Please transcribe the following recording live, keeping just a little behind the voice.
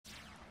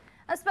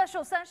A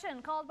special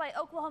session called by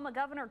Oklahoma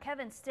Governor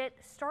Kevin Stitt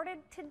started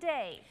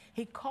today.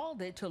 He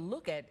called it to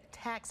look at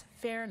tax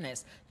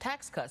fairness,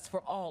 tax cuts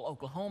for all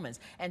Oklahomans,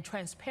 and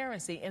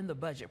transparency in the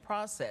budget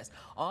process.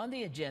 On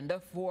the agenda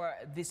for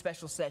the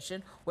special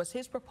session was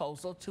his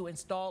proposal to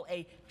install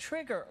a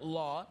trigger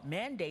law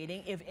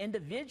mandating if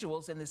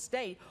individuals in the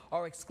state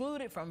are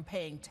excluded from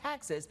paying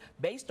taxes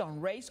based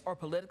on race or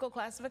political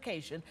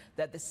classification,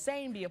 that the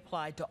same be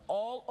applied to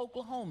all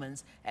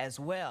Oklahomans as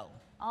well.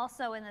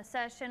 Also in the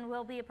session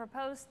will be a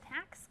proposed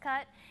tax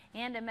cut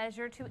and a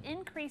measure to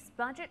increase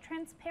budget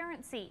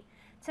transparency.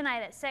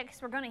 Tonight at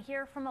 6, we're going to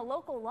hear from a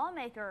local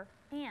lawmaker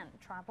and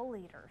tribal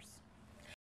leaders.